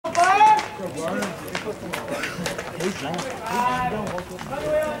I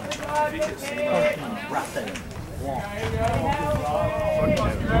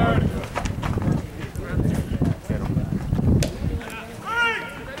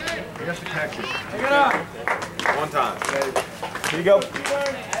got the catcher. Pick it up. One time. Here you go. Come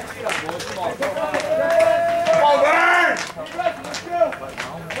on, Burn!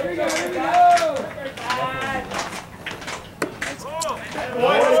 Here we go, here we go!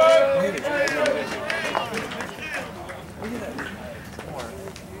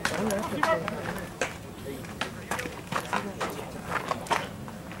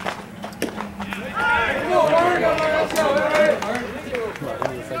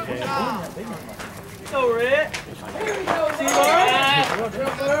 Go, Rick. Here we go, Here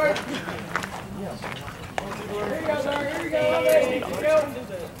we go,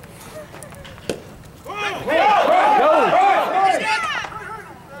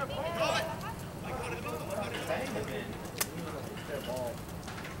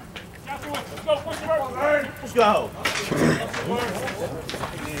 Let's go.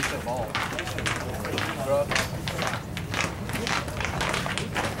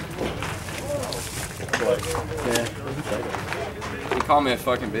 He called me a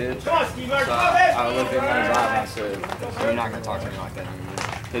fucking bitch. So I looked in his eye and I said, "You're not gonna talk to me like that anymore."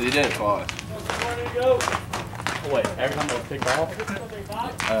 Because he did it twice. Wait, every time they pick off?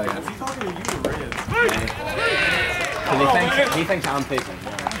 Yeah. Is he talking to you or Riz? Because he thinks I'm picking.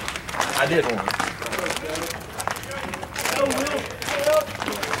 I did one.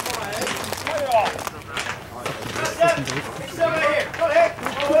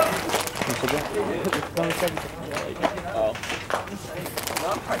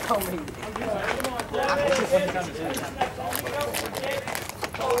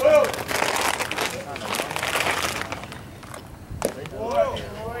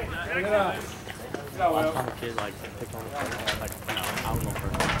 I'm trying to kid like pick on like I don't know for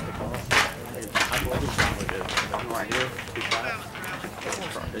pick off. I believe it's not good. Right here, too fast.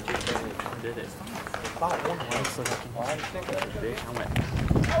 Did it. Looks like I went close enough to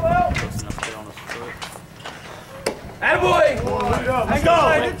get on his foot. Attaboy! Let's go!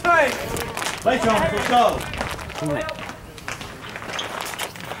 Good time! Let's go.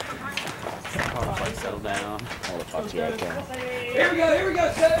 Like settle down. All the fuck you can. Here we go,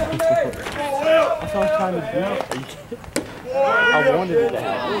 set it there! That's what I'm trying to do. Are you kidding? I wanted it to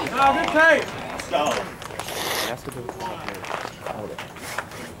happen. Oh, good take! Let's go. That's what it was. Hold it.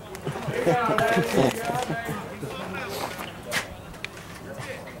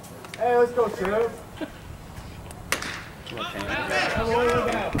 Hey, let's go, Sue.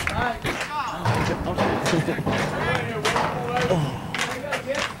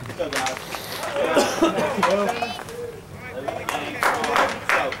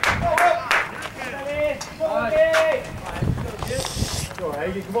 Go,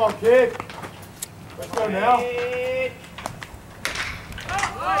 Hagen. Come on, kid. Let's go now.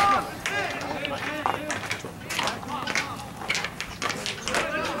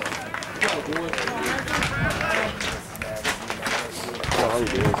 All you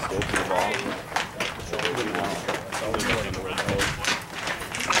do is go for the ball.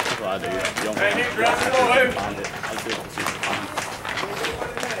 That's what I do. You don't have to find it. I do it to see if I find it.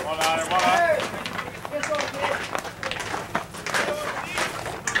 One on.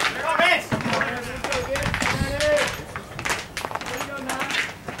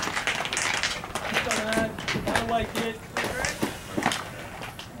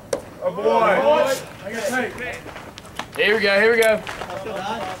 Oh boy! I got tape. Here we go.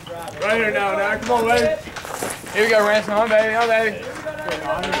 Right here now. Come on, baby. Here we go, Ransom. On, baby. Let's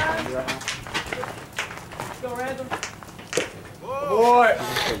go, Ransom. Boy!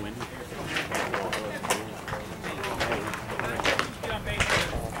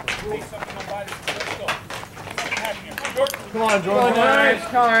 Come on, Jordan.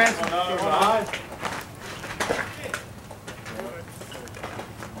 Come on, Ransom.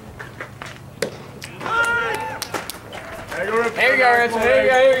 Here we go, Ransom. Here we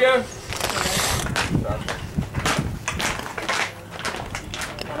go.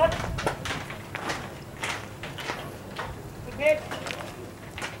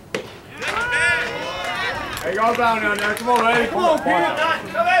 Hey, y'all down there. Come on, baby. Come on, kid.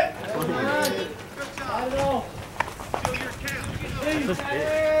 Come in.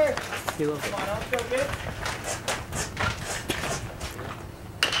 He loves it.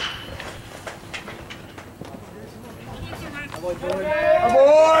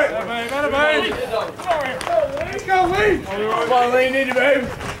 Boy! Baby! Let's go, Lee! Come on, Lee, need you, baby.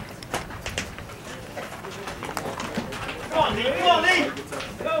 Come on, Lee. Go, Lee.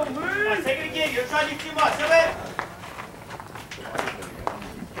 try to do too much, come in.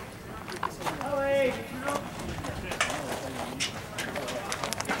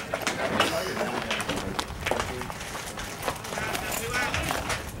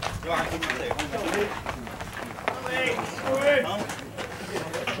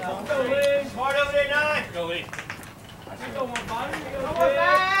 Smart over there, 9. Go, Lee. Go, 1-5. Go,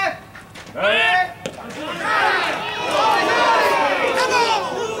 1-5. Hey. Come on!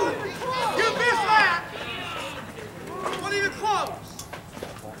 You missed that! Wasn't even close.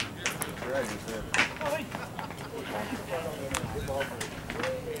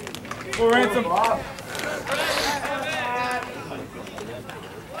 Go, Ransom.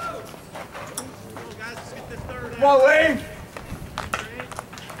 Come on, Lee.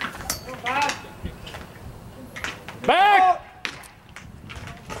 Back!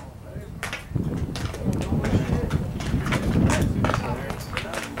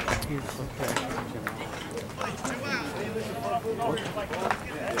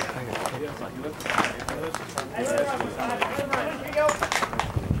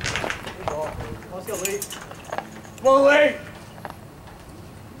 Let's go, Lee. Come on, Lee.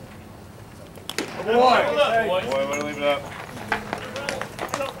 Boy, Boy, way to leave it up.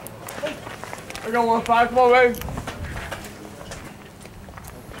 we got 1-5. Come on, Lee.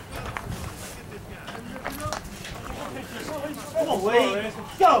 Come on, Lee. Let's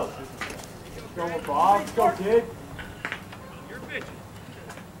go. Go with Bob. Let's go, kid. You're pitching.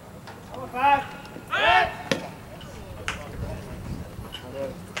 1-5. Hey.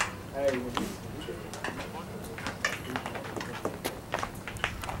 Hey,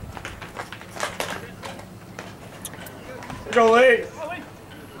 go, Lee.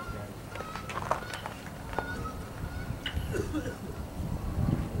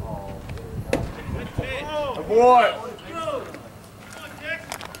 Oh, boy.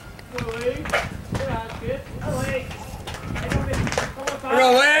 Go,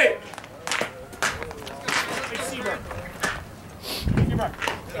 Lee.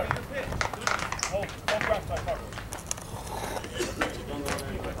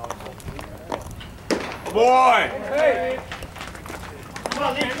 Boy. Hey. Come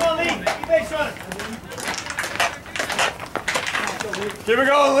on, Lee. Come on, Lee. Keep base running. Keep it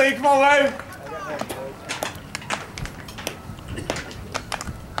going, Lee. Come on, Lee.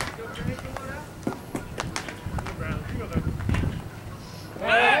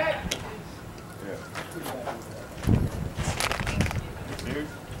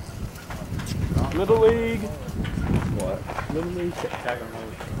 Little League. What? Little League.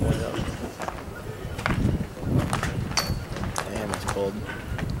 Damn, it's cold.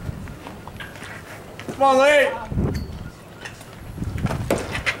 Come on, Lee.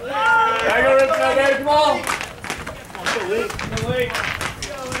 I go, Rich, now, come on. Go, Lee. Go, Lee.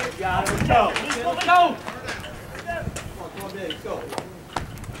 Got it. Let's go. Let's go. Come on, Dave. Go.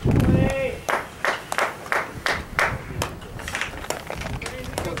 Lee.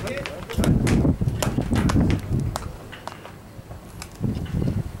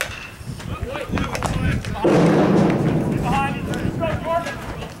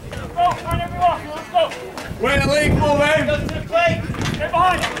 Wait a Lee, come on, man. Go to the plate. Get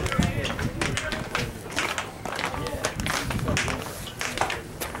behind him.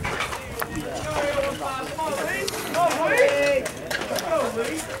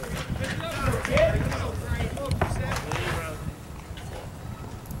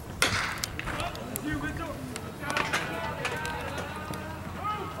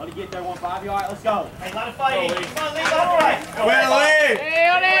 Let it get there, 1-5. You all right? Let's go. Hey, let it fight. Come on, Lee. Let it fight. Wait a Lee. Hey,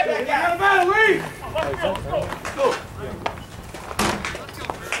 on it. Get him out, Lee. Let's go. Let's go.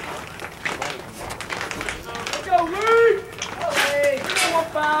 Let's go, Lee. Go, Lee. Come on,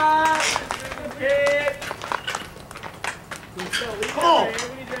 1-5. Good kid. Come on.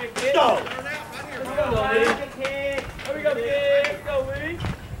 Let's go. Let's go, Lee. Good kid. There we go, kid. Let's go, Lee.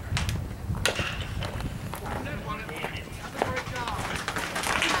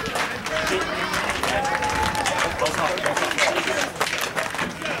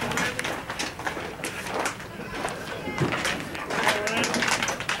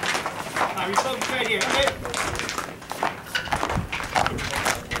 You're focused right here, okay?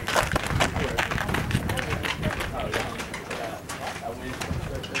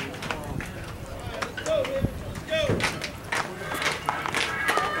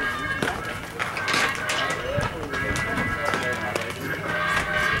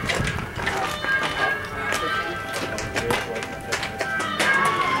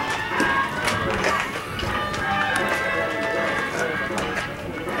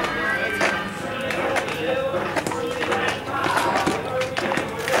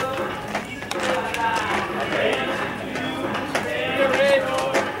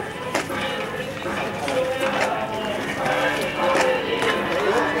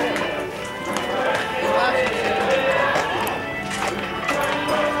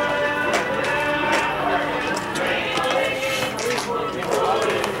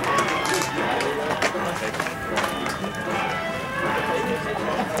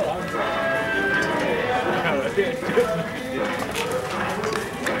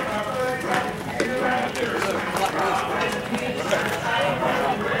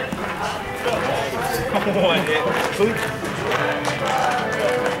 Sweet. So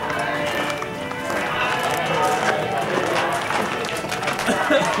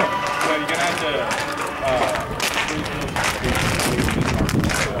you're gonna have to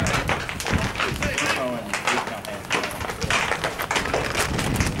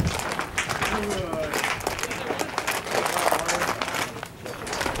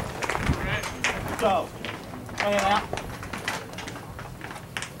Go. Bring it out.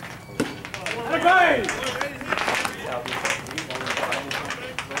 Okay.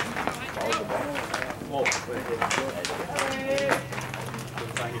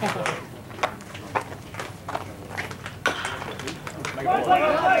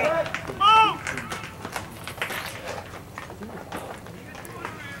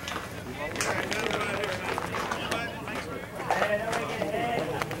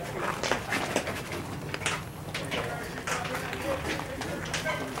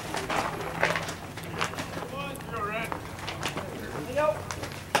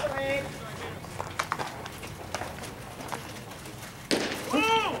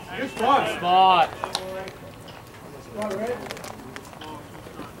 Spot.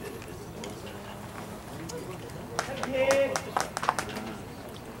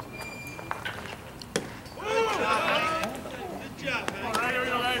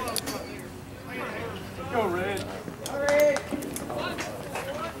 go red.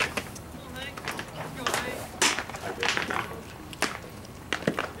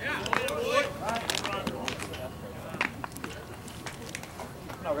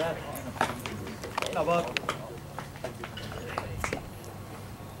 No red. No bug.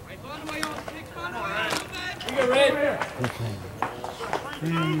 You go red.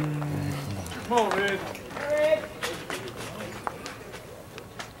 Come on, red.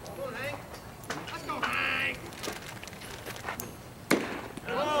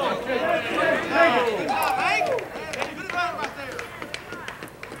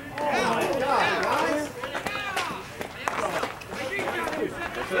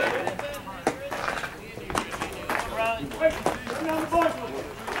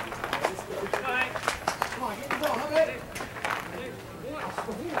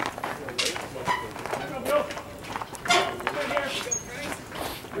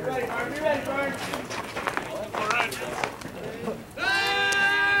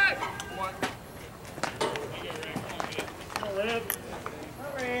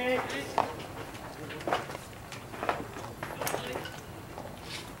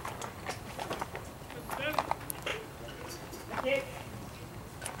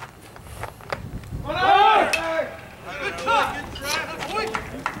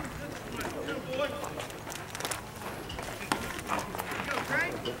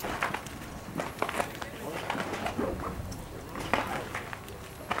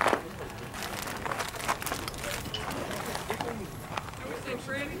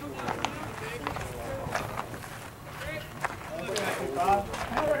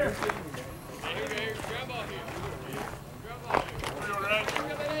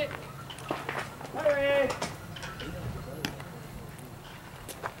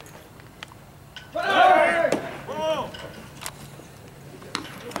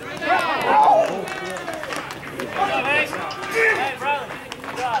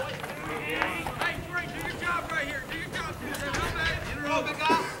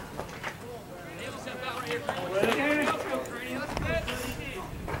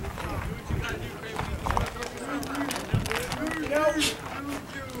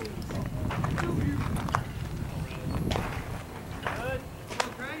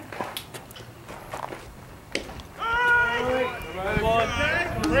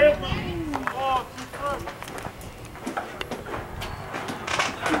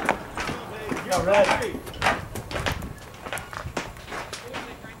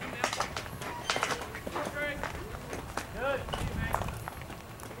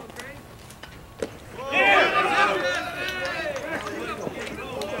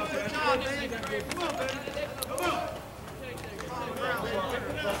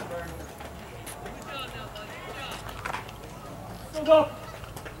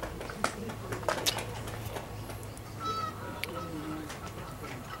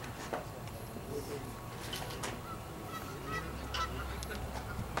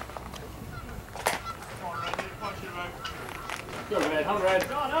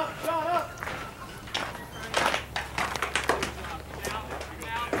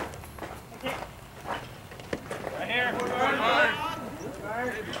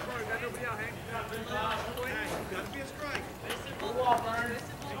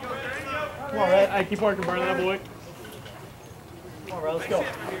 Hey, keep working, burn that boy. Come on, bro, let's go.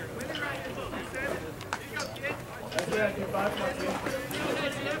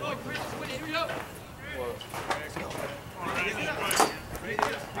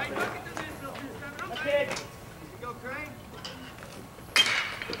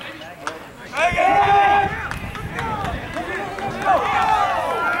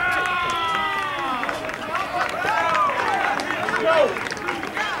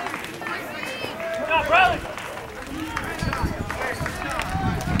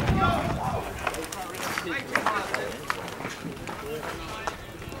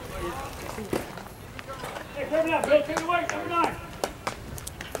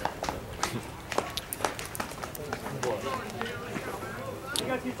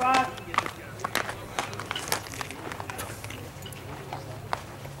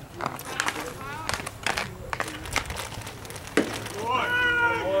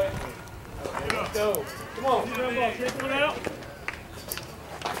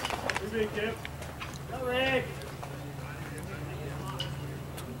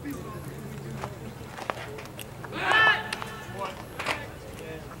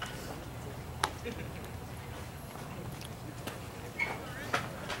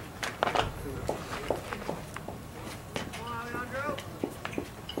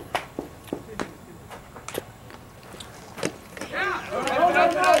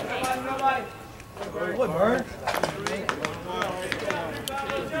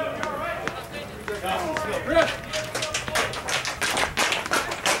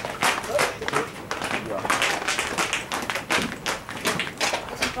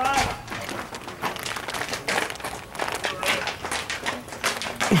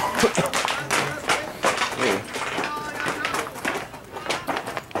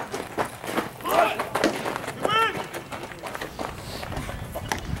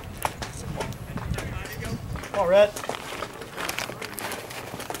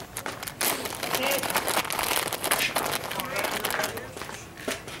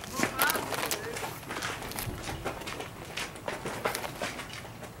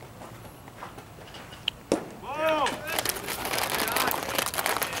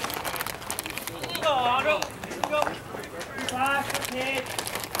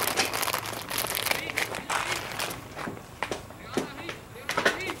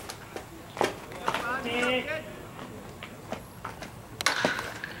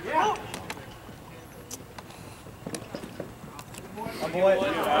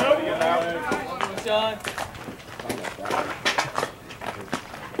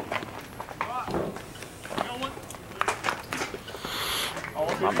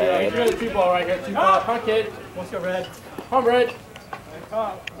 Two-ball right here. Two-ball. Come on, kid. Let's go, Red. Come on, Red.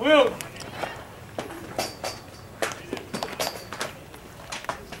 Will.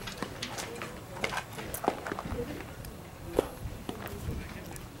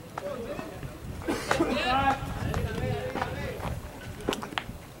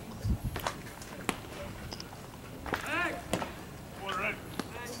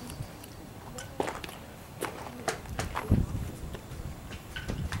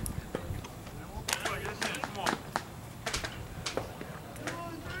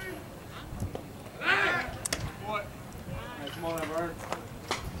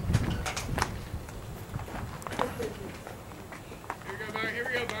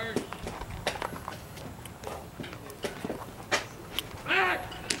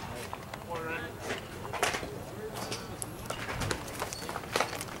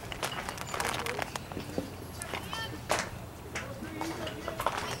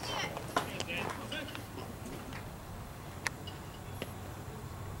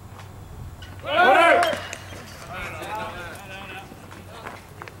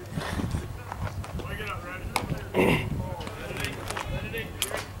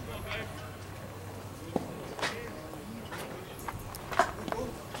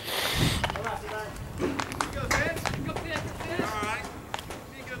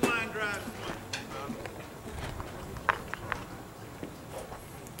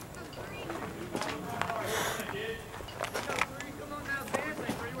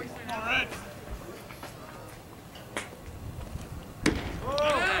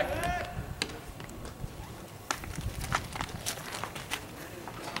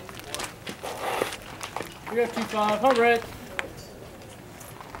 We got 2-5. Come on, Red.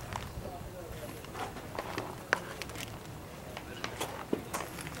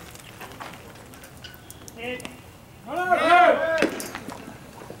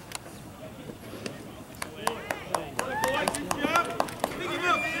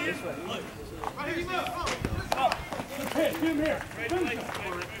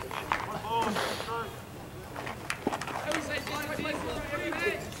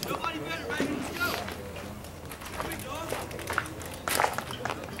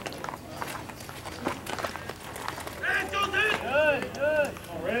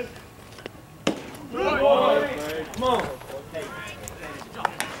 Red. Come on.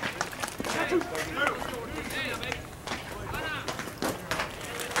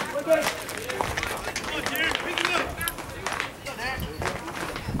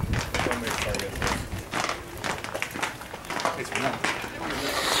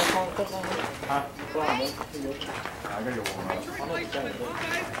 Come on,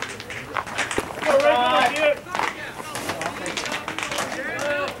 kid.